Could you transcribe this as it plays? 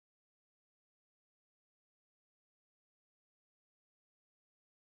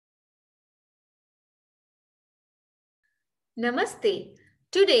Namaste.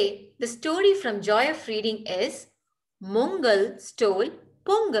 Today, the story from Joy of Reading is Mongal Stole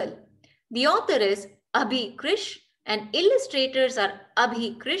Pongal. The author is Abhi Krish and illustrators are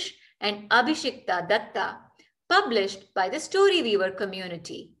Abhi Krish and Abhishikta Dutta, published by the StoryWeaver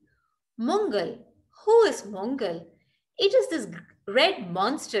community. Mongal. Who is Mongal? It is this red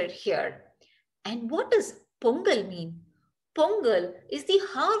monster here. And what does Pongal mean? Pongal is the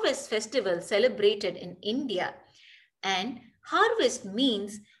harvest festival celebrated in India, and harvest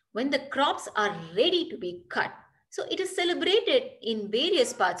means when the crops are ready to be cut. So it is celebrated in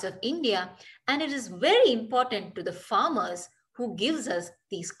various parts of India, and it is very important to the farmers who gives us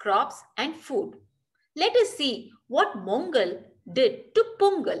these crops and food. Let us see what Mongal did to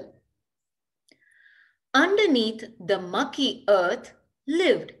Pongal. Underneath the mucky earth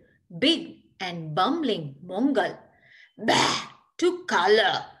lived big and bumbling Mongal. Bah to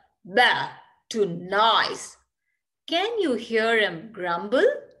color, bah to noise. Can you hear him grumble?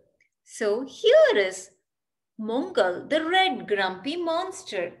 So here is Mongal, the red grumpy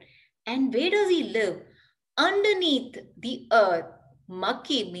monster. And where does he live? Underneath the earth,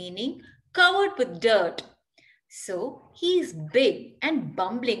 mucky meaning covered with dirt. So he is big and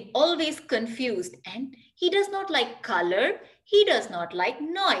bumbling, always confused, and he does not like color, he does not like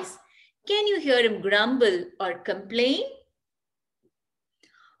noise. Can you hear him grumble or complain?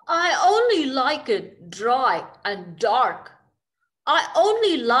 I only like it dry and dark. I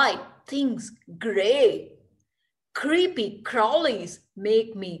only like things gray. Creepy crawlies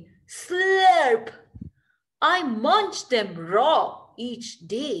make me slurp. I munch them raw each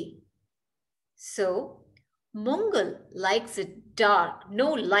day. So, Mongal likes it dark,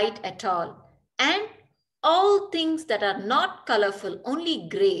 no light at all, and all things that are not colorful, only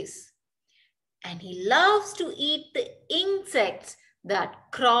grays. And he loves to eat the insects that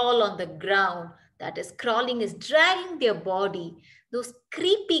crawl on the ground. That is, crawling is dragging their body. Those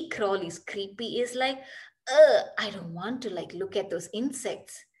creepy crawlies. Creepy is like, I don't want to look at those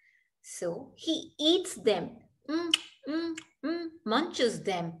insects. So he eats them, munches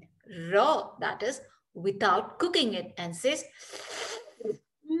them raw, that is, without cooking it, and says,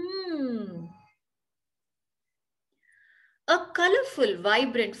 A colorful,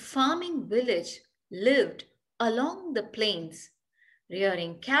 vibrant farming village lived along the plains,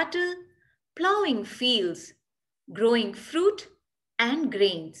 rearing cattle, plowing fields, growing fruit and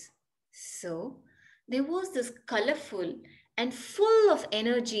grains. So there was this colorful and full of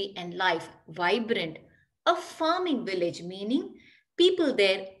energy and life, vibrant, a farming village, meaning people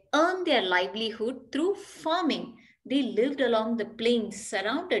there earned their livelihood through farming. They lived along the plains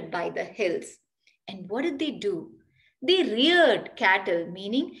surrounded by the hills. And what did they do? They reared cattle,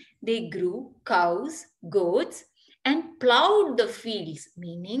 meaning they grew cows, goats, and plowed the fields,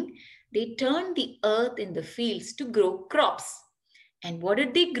 meaning they turned the earth in the fields to grow crops. And what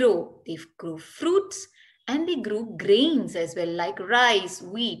did they grow? They grew fruits and they grew grains as well, like rice,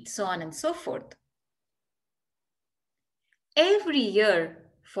 wheat, so on and so forth. Every year,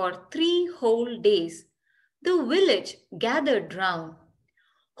 for 3 whole days, the village gathered round.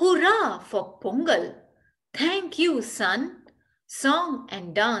 Hurrah for Pongal! Thank you, sun! Song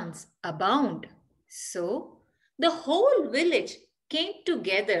and dance abound. So, the whole village came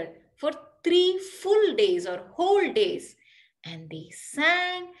together for 3 full days or whole days, and they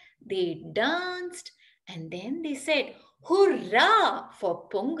sang, they danced, and then they said, Hurrah for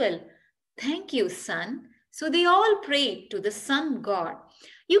Pongal! Thank you, sun! So they all prayed to the sun god.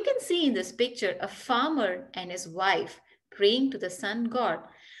 You can see in this picture a farmer and his wife praying to the sun god.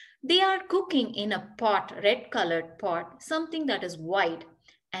 They are cooking in a pot, red colored pot, something that is white,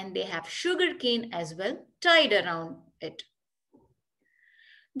 and they have sugar cane as well tied around it.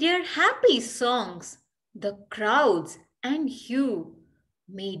 Their happy songs, the crowds and hue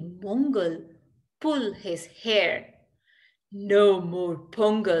made Mongal pull his hair. No more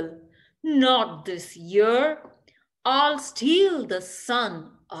Pongal, not this year. I'll steal the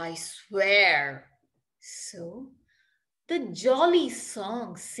sun, I swear. So the jolly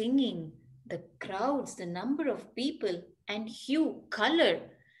song singing, the crowds, the number of people, and hue, color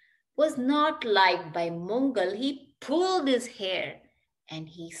was not liked by Mongal. He pulled his hair and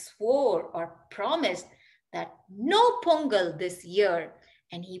he swore or promised that no Pongal this year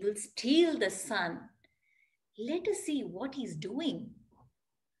and he will steal the sun. Let us see what he's doing.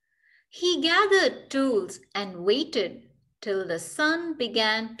 He gathered tools and waited till the sun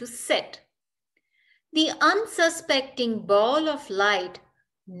began to set. The unsuspecting ball of light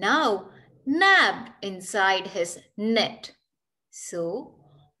now nabbed inside his net. So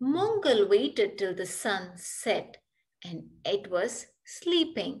Mongal waited till the sun set and it was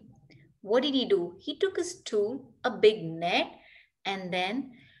sleeping. What did he do? He took a stool, a big net, and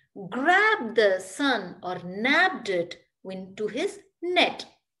then grabbed the sun or nabbed it into his net.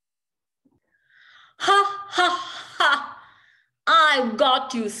 Ha ha ha! I've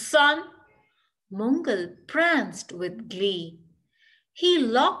got you, son! Mongal pranced with glee. He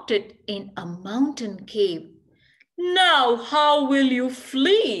locked it in a mountain cave. Now how will you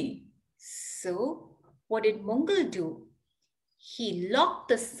flee? So, what did Mongal do? He locked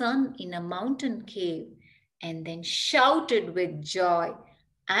the sun in a mountain cave and then shouted with joy,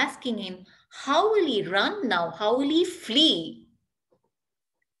 asking him, how will he run now? How will he flee?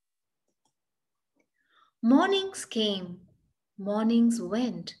 Mornings came, mornings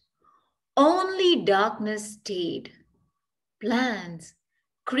went. Only darkness stayed. Plants,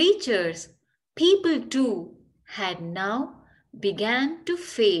 creatures, people too had now began to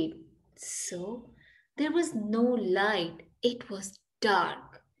fade. So there was no light, it was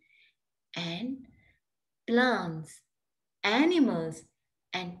dark. And plants, animals,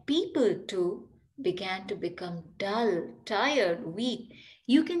 and people too began to become dull, tired, weak.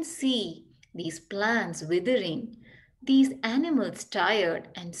 You can see these plants withering, these animals tired,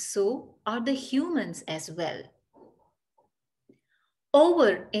 and so are the humans as well.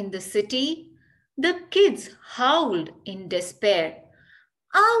 Over in the city, the kids howled in despair.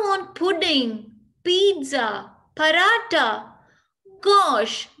 I want pudding, pizza, paratha.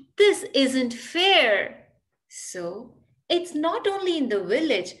 Gosh, this isn't fair. So, it's not only in the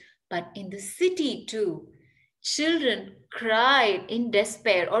village, but in the city too. Children cried in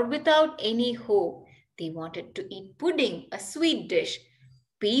despair or without any hope. They wanted to eat pudding, a sweet dish,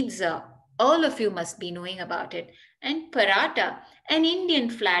 pizza, all of you must be knowing about it, and paratha, an Indian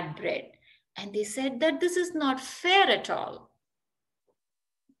flatbread. And they said that this is not fair at all.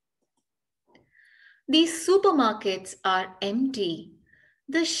 These supermarkets are empty.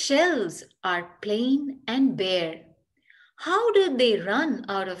 The shelves are plain and bare. How did they run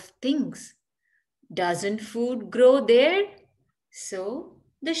out of things? Doesn't food grow there? So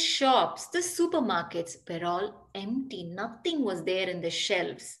the shops, the supermarkets were all empty. Nothing was there in the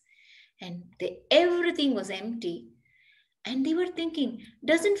shelves. And everything was empty. And they were thinking,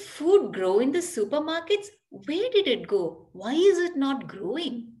 doesn't food grow in the supermarkets? Where did it go? Why is it not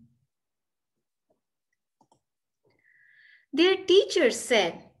growing? Their teacher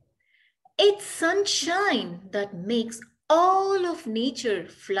said, it's sunshine that makes all of nature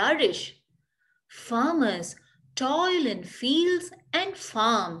flourish. Farmers toil in fields and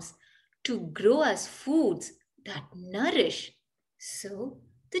farms to grow us foods that nourish. So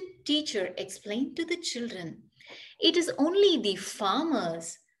the teacher explained to the children, it is only the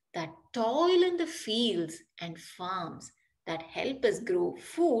farmers that toil in the fields and farms that help us grow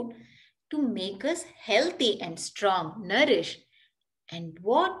food to make us healthy and strong, nourish. And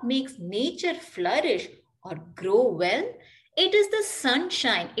what makes nature flourish or grow well? It is the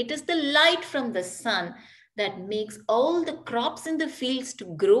sunshine, it is the light from the sun that makes all the crops in the fields to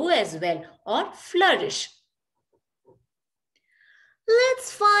grow as well or flourish.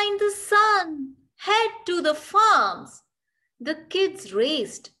 Let's find the sun, head to the farms. The kids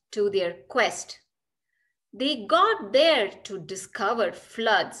raced to their quest. They got there to discover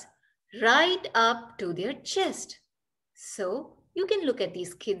floods right up to their chest. So you can look at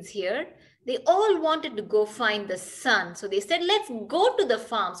these kids here. They all wanted to go find the sun. So they said, let's go to the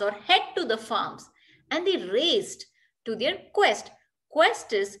farms or head to the farms. And they raced to their quest.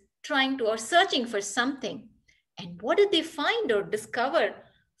 Quest is trying to or searching for something. And what did they find or discover?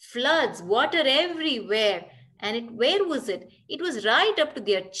 Floods, water everywhere. And where was it? It was right up to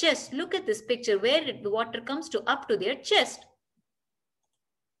their chest. Look at this picture where the water comes to up to their chest.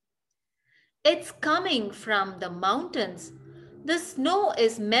 It's coming from the mountains. The snow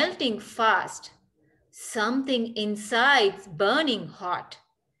is melting fast. Something inside's burning hot.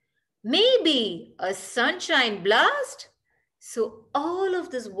 Maybe a sunshine blast? So all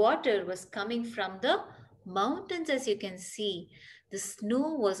of this water was coming from the mountains, as you can see. The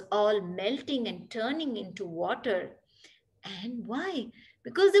snow was all melting and turning into water. And why?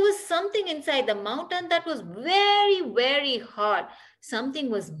 Because there was something inside the mountain that was very, very hot. Something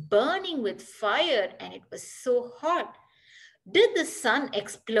was burning with fire and it was so hot. Did the sun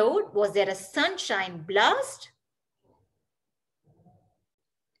explode? Was there a sunshine blast?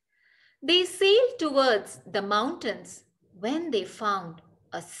 They sailed towards the mountains when they found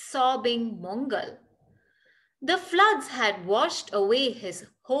a sobbing Mongal. The floods had washed away his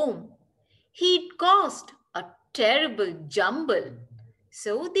home. He'd caused a terrible jumble.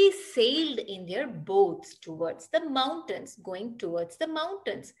 So they sailed in their boats towards the mountains, going towards the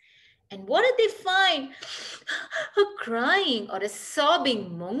mountains. And what did they find? A crying or a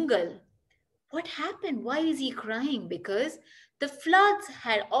sobbing Mongal. What happened? Why is he crying? Because the floods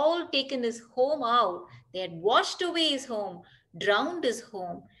had all taken his home out. They had washed away his home, drowned his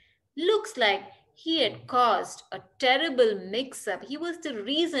home. Looks like he had caused a terrible mix up. He was the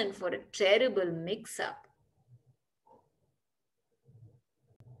reason for a terrible mix up.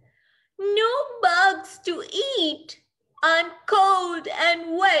 No bugs to eat. I'm cold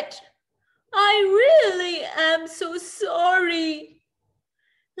and wet. I really am so sorry.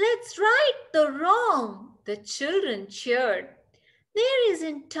 Let's right the wrong, the children cheered. There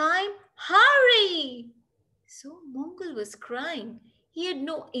isn't time, hurry! So Mongal was crying. He had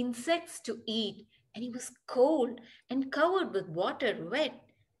no insects to eat, and he was cold and covered with water wet.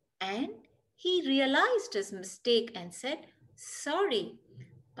 And he realized his mistake and said, sorry.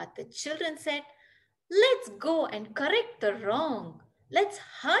 But the children said, let's go and correct the wrong. Let's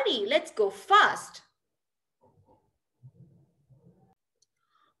hurry, let's go fast.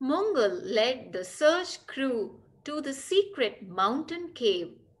 Mongal led the search crew to the secret mountain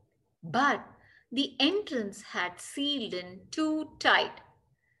cave, but the entrance had sealed in too tight.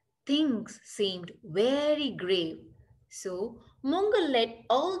 Things seemed very grave. So Mongal led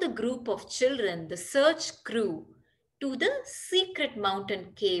all the group of children, the search crew, to the secret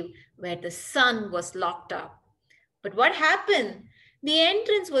mountain cave where the sun was locked up. But what happened? The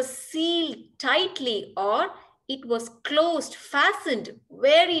entrance was sealed tightly, or it was closed, fastened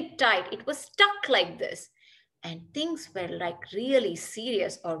very tight. It was stuck like this. And things were like really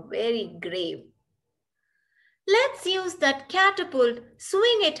serious or very grave. Let's use that catapult,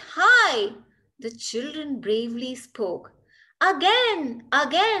 swing it high, the children bravely spoke. Again,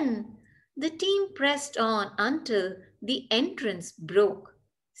 again. The team pressed on until the entrance broke.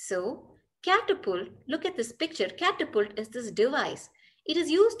 So, catapult, look at this picture. Catapult is this device. It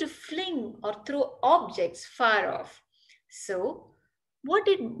is used to fling or throw objects far off. So, what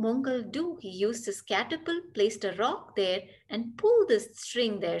did Mongal do? He used his catapult, placed a rock there, and pulled the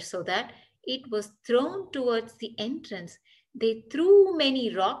string there so that it was thrown towards the entrance. They threw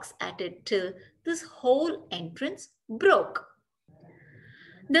many rocks at it till this whole entrance broke.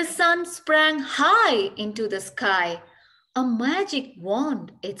 The sun sprang high into the sky, a magic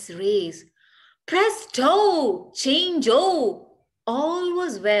wand its rays. Presto, change-o, all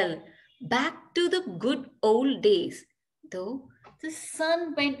was well, back to the good old days. Though the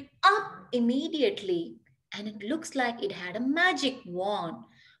sun went up immediately, and it looks like it had a magic wand.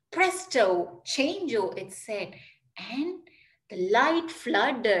 Presto, change-o, it said, and the light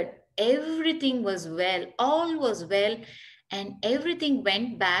flooded. Everything was well, all was well, and everything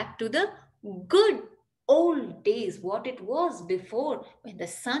went back to the good old days, what it was before when the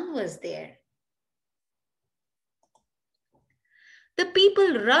sun was there. The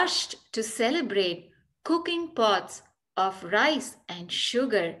people rushed to celebrate, cooking pots of rice and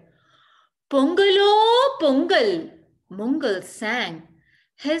sugar. Pongalo, Pongal, Mongal sang.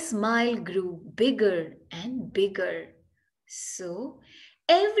 His smile grew bigger and bigger. So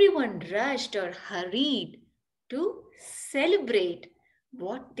everyone rushed or hurried to celebrate.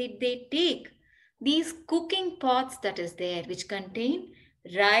 What did they take? These cooking pots that is there, which contain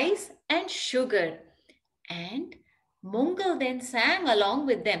rice and sugar. And Mongal then sang along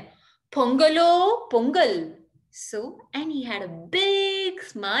with them, Pongalo, Pongal. So, and he had a big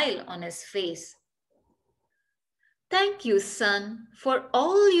smile on his face. Thank you, son, for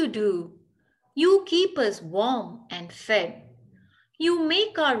all you do. You keep us warm and fed. You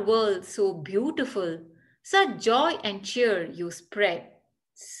make our world so beautiful. Such joy and cheer you spread.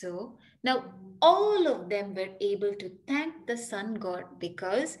 So now all of them were able to thank the sun god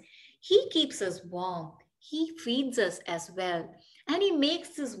because he keeps us warm. He feeds us as well. And he makes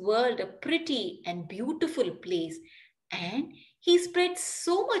this world a pretty and beautiful place. And he spreads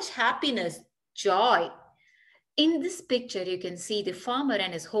so much happiness, joy. In this picture, you can see the farmer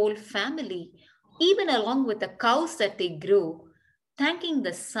and his whole family, even along with the cows that they grow, thanking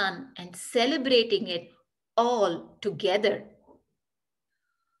the sun and celebrating it all together.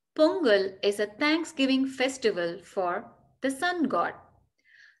 Pongal is a Thanksgiving festival for the sun god.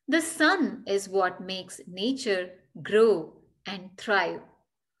 The sun is what makes nature grow and thrive.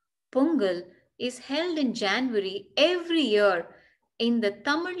 Pongal is held in January every year in the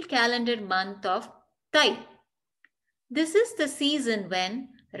Tamil calendar month of Thai. This is the season when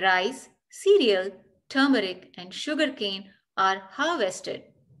rice, cereal, turmeric, and sugarcane are harvested.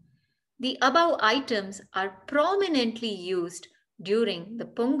 The above items are prominently used during the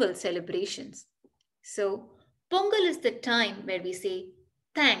Pongal celebrations. So, Pongal is the time where we say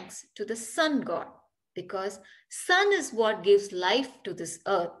thanks to the sun god because sun is what gives life to this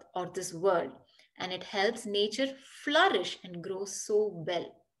earth or this world and it helps nature flourish and grow so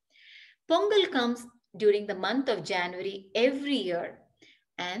well. Pongal comes during the month of January every year,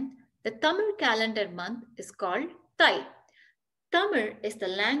 and the Tamil calendar month is called Thai. Tamil is the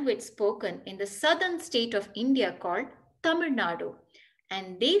language spoken in the southern state of India called Tamil Nadu,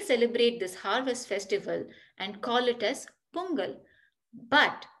 and they celebrate this harvest festival and call it as Pongal.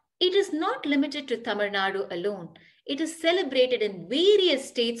 But it is not limited to Tamil Nadu alone. It is celebrated in various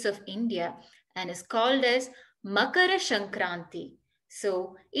states of India and is called as Makara Shankranti.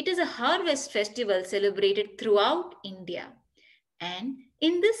 So, it is a harvest festival celebrated throughout India. And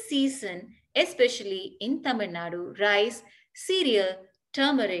in this season, especially in Tamil Nadu, rice, cereal,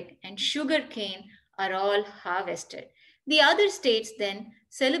 turmeric, and sugar cane are all harvested. The other states then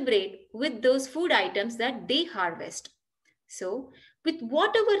celebrate with those food items that they harvest. So, with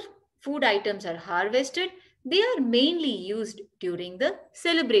whatever food items are harvested, they are mainly used during the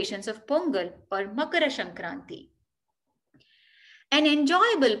celebrations of Pongal or Makara Shankranti. An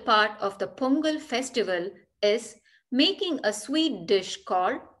enjoyable part of the Pongal festival is making a sweet dish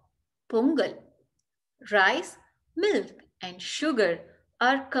called Pongal. Rice, milk, and sugar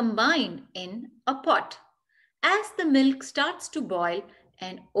are combined in a pot. As the milk starts to boil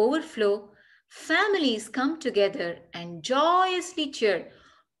and overflow, families come together and joyously cheer,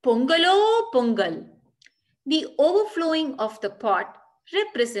 Pongalo Pongal. The overflowing of the pot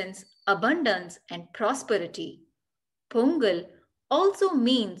represents abundance and prosperity. Pongal also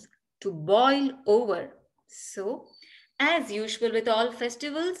means to boil over. So, as usual with all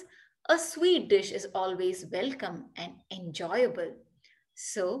festivals, a sweet dish is always welcome and enjoyable.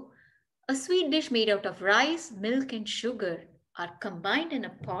 So, a sweet dish made out of rice, milk, and sugar are combined in a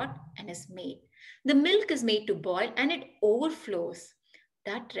pot and is made. The milk is made to boil and it overflows.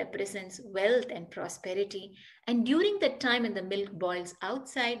 That represents wealth and prosperity. And during the time when the milk boils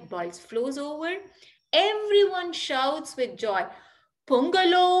outside, boils, flows over, everyone shouts with joy,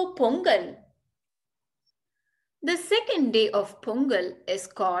 Pongalo Pongal. The second day of Pongal is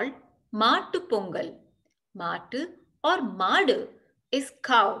called Mattu Pongal. Mattu or Madu is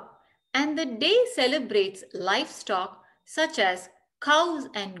cow, and the day celebrates livestock such as cows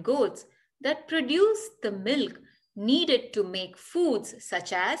and goats that produce the milk needed to make foods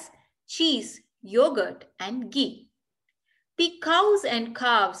such as cheese, yogurt, and ghee. The cows and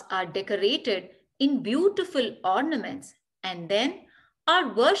calves are decorated in beautiful ornaments and then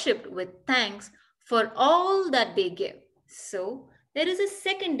are worshipped with thanks for all that they give. So, there is a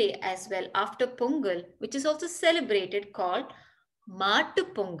second day as well after Pongal, which is also celebrated called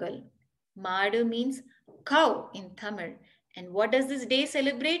Mattu Pongal. Madu means cow in Tamil. And what does this day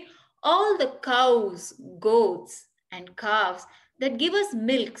celebrate? All the cows, goats, and calves that give us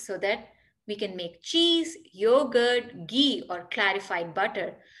milk so that we can make cheese, yogurt, ghee, or clarified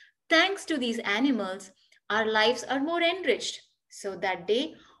butter. Thanks to these animals, our lives are more enriched. So that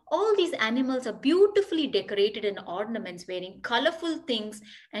day, all these animals are beautifully decorated in ornaments, wearing colorful things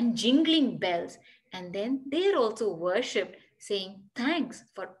and jingling bells. And then they are also worshipped, saying thanks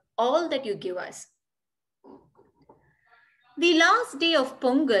for all that you give us. The last day of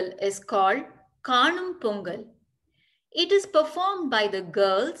Pongal is called Kanum Pongal. It is performed by the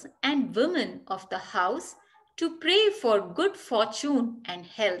girls and women of the house to pray for good fortune and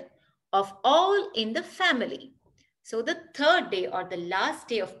health of all in the family. So the third day or the last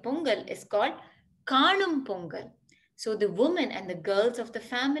day of Pongal is called Kanum Pongal. So the women and the girls of the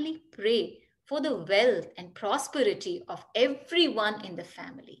family pray for the wealth and prosperity of everyone in the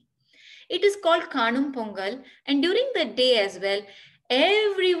family. It is called Kanum Pongal, and during the day as well,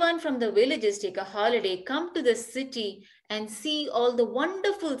 everyone from the villages take a holiday, come to the city and see all the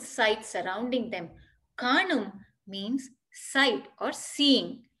wonderful sights surrounding them. Kanum means sight or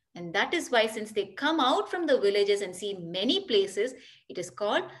seeing. And that is why, since they come out from the villages and see many places, it is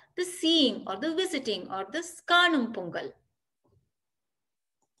called the seeing or the visiting or the Kanum Pongal.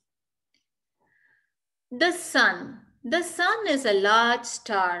 The sun. The sun is a large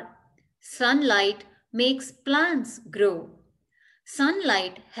star. Sunlight makes plants grow.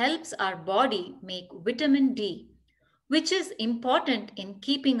 Sunlight helps our body make vitamin D, which is important in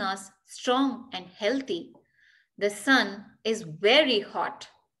keeping us strong and healthy. The sun is very hot.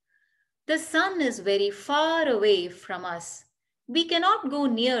 The sun is very far away from us. We cannot go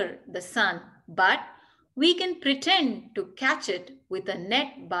near the sun, but we can pretend to catch it with a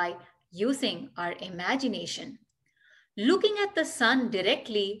net by using our imagination. Looking at the sun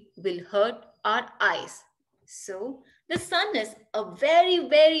directly will hurt our eyes. So, the sun is a very,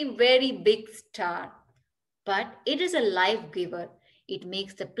 very, very big star, but it is a life giver. It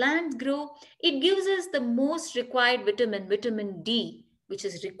makes the plants grow. It gives us the most required vitamin, vitamin D, which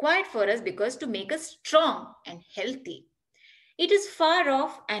is required for us because to make us strong and healthy. It is far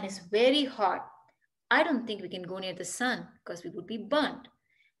off and is very hot. I don't think we can go near the sun because we would be burnt.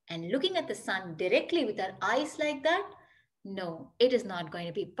 And looking at the sun directly with our eyes like that? No, it is not going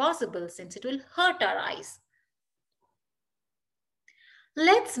to be possible since it will hurt our eyes.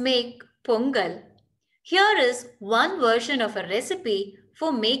 Let's make Pongal. Here is one version of a recipe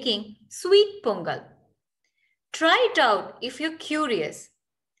for making sweet Pongal. Try it out if you're curious.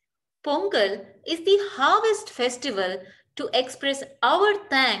 Pongal is the harvest festival to express our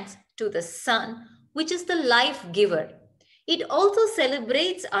thanks to the sun, which is the life giver. It also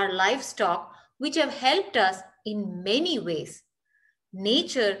celebrates our livestock, which have helped us in many ways.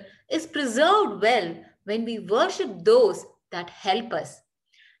 Nature is preserved well when we worship those that help us.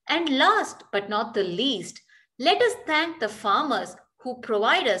 And last but not the least, let us thank the farmers who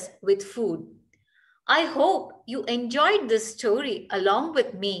provide us with food. I hope you enjoyed this story along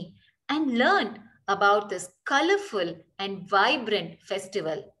with me and learned about this colorful and vibrant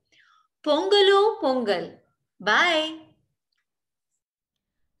festival. Pongalo Pongal. Bye.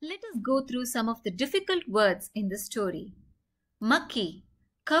 Let us go through some of the difficult words in the story. Mucky,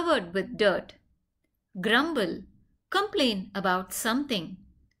 covered with dirt. Grumble, complain about something.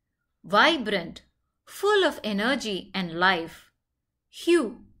 Vibrant, full of energy and life.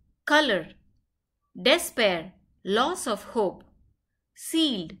 Hue, color. Despair, loss of hope.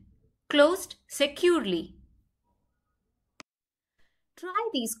 Sealed, closed securely. Try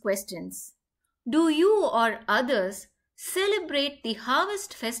these questions. Do you or others celebrate the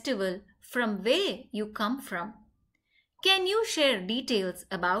harvest festival from where you come from? Can you share details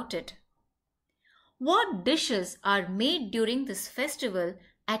about it? What dishes are made during this festival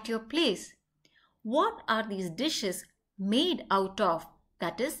at your place? What are these dishes made out of?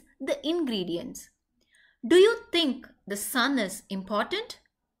 That is, the ingredients. Do you think the sun is important?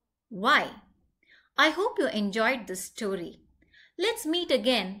 Why? I hope you enjoyed this story. Let's meet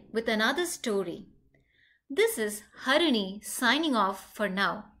again with another story. This is Harini signing off for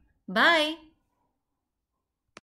now. Bye.